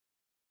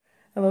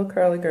Hello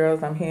curly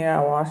girls, I'm here.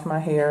 I washed my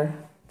hair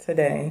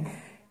today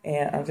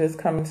and I'm just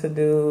coming to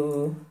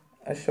do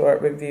a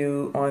short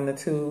review on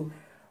two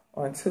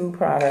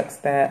products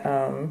that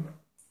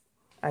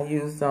I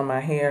used on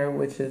my hair,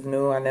 which is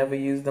new. I never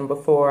used them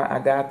before. I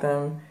got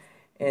them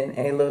in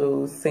a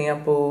little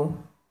sample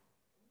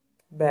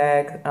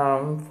bag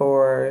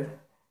for,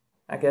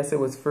 I guess it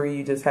was free.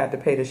 You just had to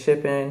pay the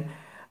shipping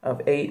of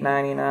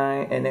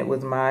 $8.99, and it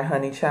was My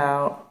Honey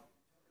Child.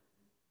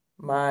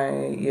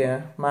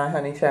 My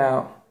Honey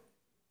Child.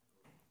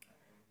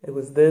 It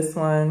was this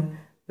one,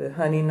 the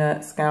Honey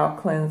Nut Scalp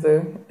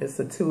Cleanser. It's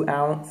a 2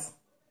 ounce.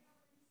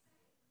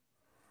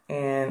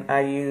 And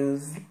I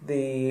use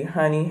the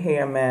Honey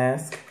Hair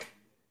Mask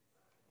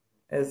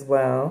as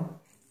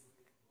well.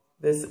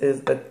 This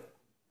is a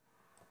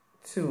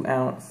 2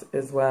 ounce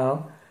as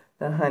well,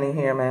 the Honey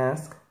Hair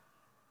Mask.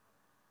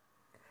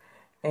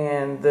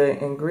 And the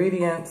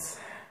ingredients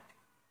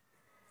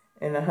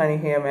in the Honey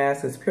Hair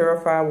Mask is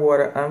purified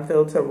water,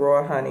 unfiltered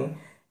raw honey,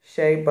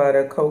 shea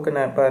butter,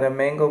 coconut butter,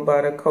 mango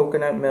butter,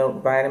 coconut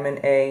milk, vitamin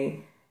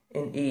A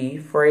and E,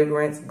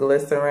 fragrance,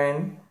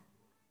 glycerin,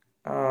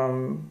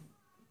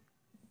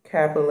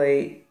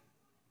 capillate,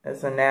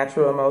 it's a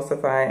natural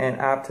emulsifier, and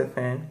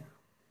optophin.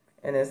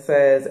 And it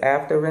says,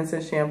 after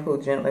rinsing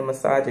shampoo, gently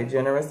massage a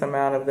generous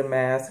amount of the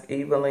mask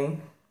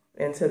evenly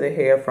into the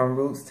hair from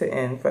roots to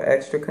end. For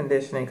extra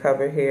conditioning,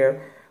 cover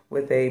hair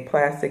with a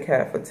plastic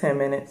hat for 10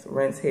 minutes.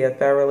 Rinse hair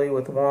thoroughly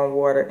with warm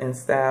water and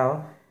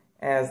style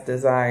as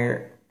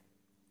desired.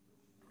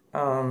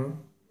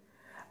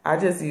 I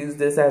just used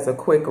this as a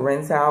quick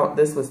rinse out.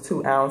 This was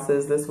 2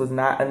 ounces. This was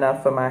not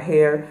enough for my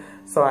hair,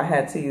 so I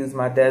had to use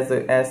my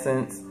Desert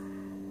Essence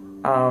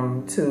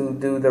to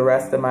do the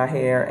rest of my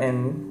hair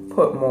and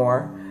put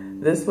more.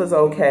 This was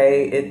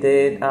okay. It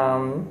did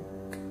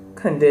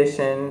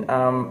condition.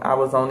 I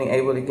was only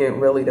able to get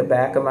really the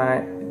back of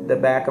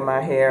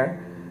my hair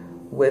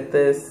with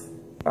this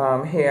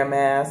hair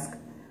mask,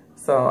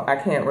 so I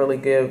can't really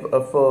give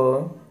a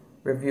full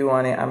review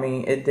on it. I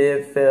mean, it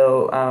did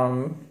feel,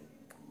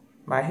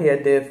 my hair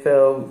did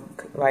feel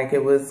like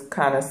it was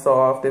kind of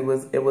soft.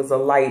 It's a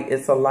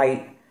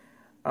light,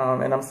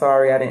 and I'm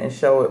sorry I didn't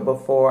show it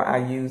before I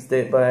used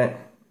it, but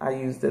I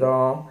used it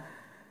all.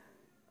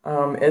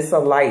 It's a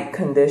light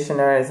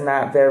conditioner. It's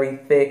not very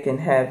thick and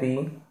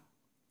heavy.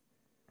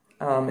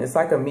 It's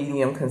like a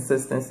medium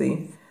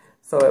consistency.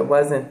 So it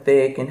wasn't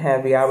thick and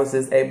heavy. I was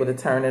just able to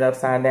turn it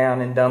upside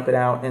down and dump it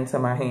out into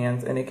my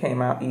hands, and it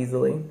came out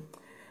easily.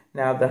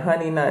 Now the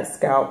Honey Nut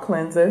Scalp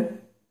Cleanser.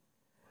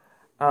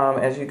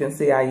 As you can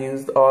see, I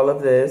used all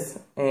of this,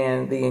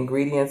 and the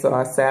ingredients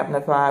are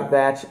saponified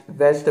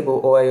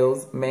vegetable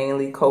oils,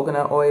 mainly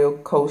coconut oil,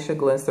 kosher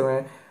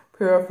glycerin,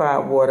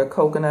 purified water,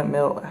 coconut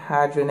milk,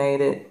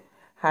 hydrogenated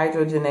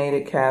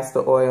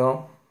castor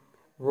oil,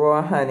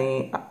 raw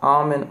honey,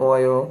 almond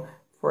oil,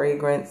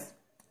 fragrance,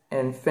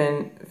 and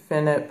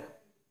phenip.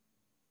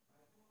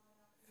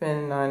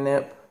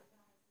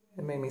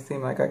 It made me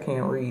seem like I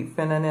can't read.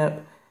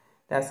 Phenip.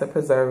 That's a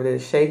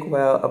preservative. Shake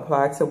well,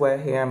 apply to wet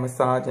hair,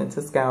 massage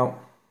into scalp,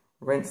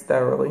 rinse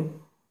thoroughly.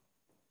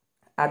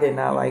 I did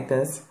not like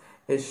this.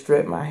 It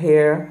stripped my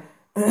hair.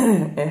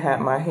 It had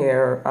my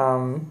hair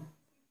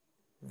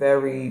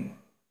very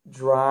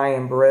dry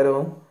and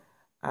brittle.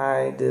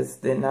 I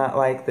just did not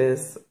like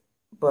this,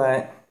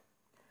 but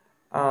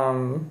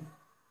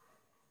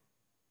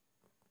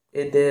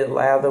it did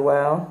lather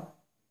well.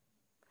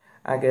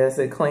 I guess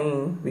it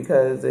cleaned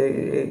because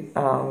it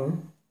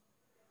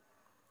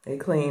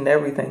cleaned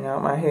everything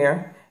out my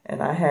hair.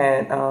 And I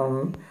had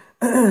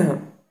I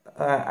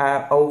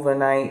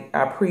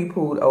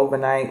pre-pooed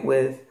overnight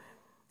with,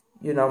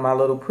 you know, my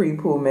little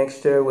pre-poo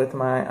mixture with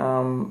my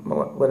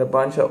with a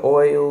bunch of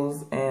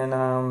oils and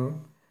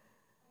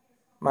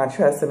my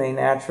Tresemme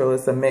Natural.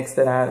 It's a mix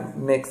that I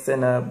mixed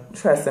in a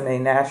Tresemme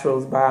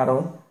Naturals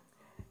bottle.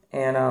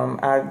 And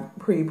I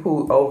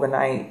pre-pooed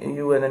overnight.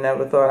 You would have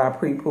never thought I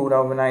pre-pooed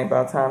overnight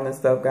by the time this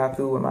stuff got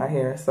through with my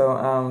hair. So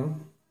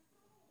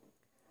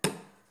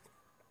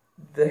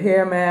the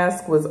hair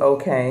mask was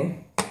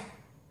okay.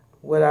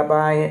 Would I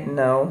buy it?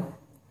 No.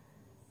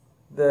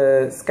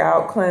 The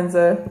scalp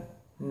cleanser?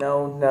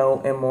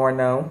 No, and more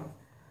no.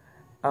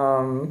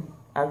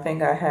 I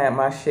think I had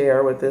my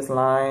share with this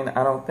line.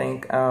 I don't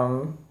think,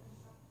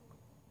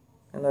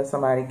 unless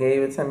somebody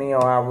gave it to me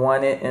or I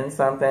won it in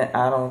something,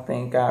 I don't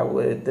think I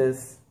would.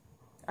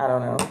 I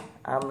don't know.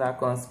 I'm not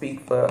going to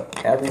speak for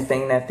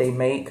everything that they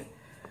make,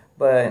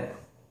 but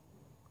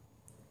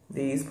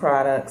these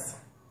products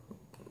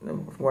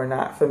were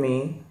not for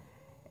me,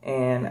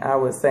 and I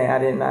would say I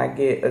did not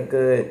get a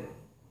good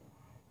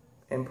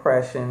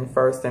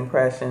first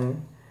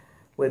impression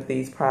with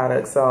these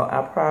products, so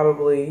I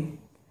probably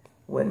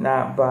would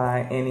not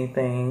buy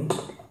anything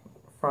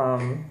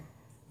from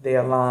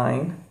their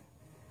line.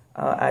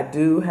 I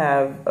do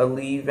have a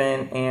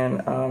leave-in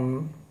and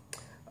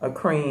a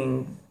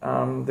cream.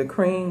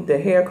 The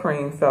hair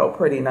cream felt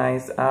pretty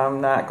nice.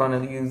 I'm not going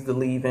to use the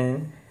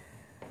leave-in,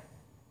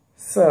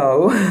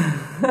 so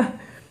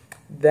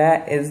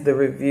that is the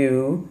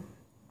review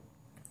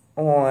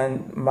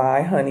on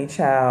my Honey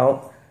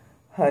Child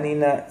Honey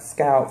Nut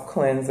Scalp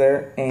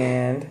Cleanser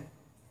and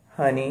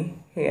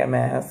Honey Hair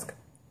Mask.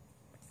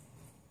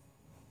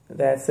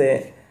 That's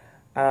it.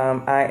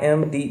 I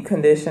am deep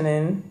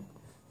conditioning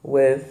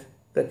with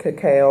the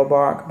Cacao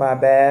Bark by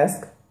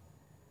Basque.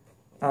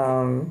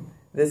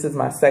 This is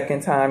my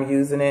second time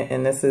using it,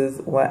 and this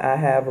is what I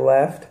have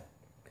left.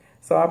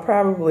 So I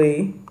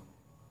probably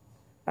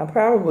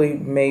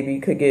maybe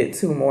could get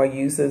 2 more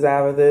uses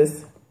out of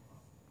this.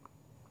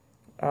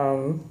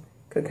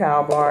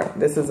 Cacao Bark,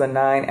 this is a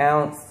 9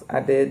 ounce. I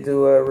did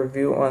do a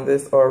review on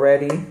this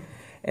already.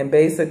 And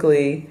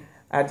basically,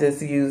 I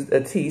just used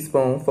a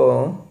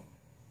teaspoonful.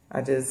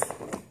 I just,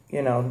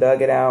 you know,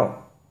 dug it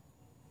out.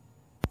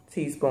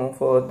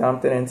 Teaspoonful,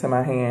 dumped it into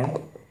my hand.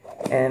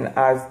 And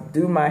I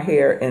do my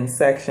hair in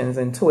sections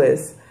and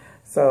twists.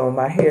 So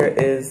my hair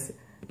is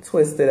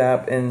twisted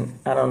up in,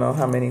 I don't know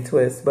how many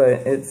twists, but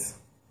it's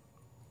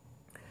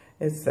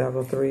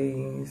several,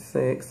 3,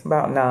 6,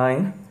 about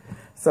 9.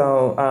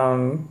 So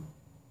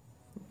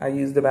I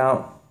used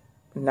about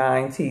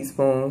 9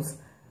 teaspoons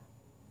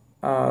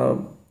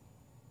of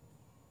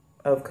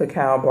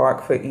cacao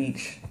bark for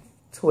each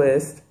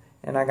twist.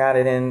 And I got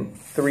it in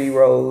 3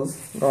 rows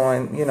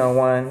going, you know,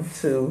 1,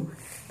 2,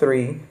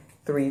 3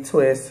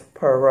 twists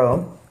per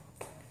row.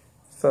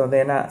 So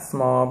they're not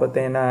small, but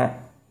they're not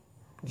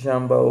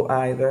jumbo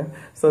either.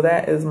 So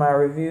that is my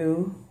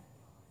review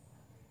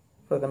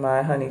for the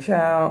My Honey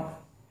Child.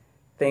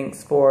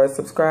 Thanks for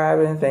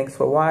subscribing. Thanks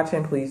for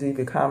watching. Please leave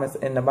your comments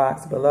in the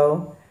box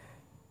below.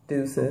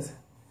 Deuces.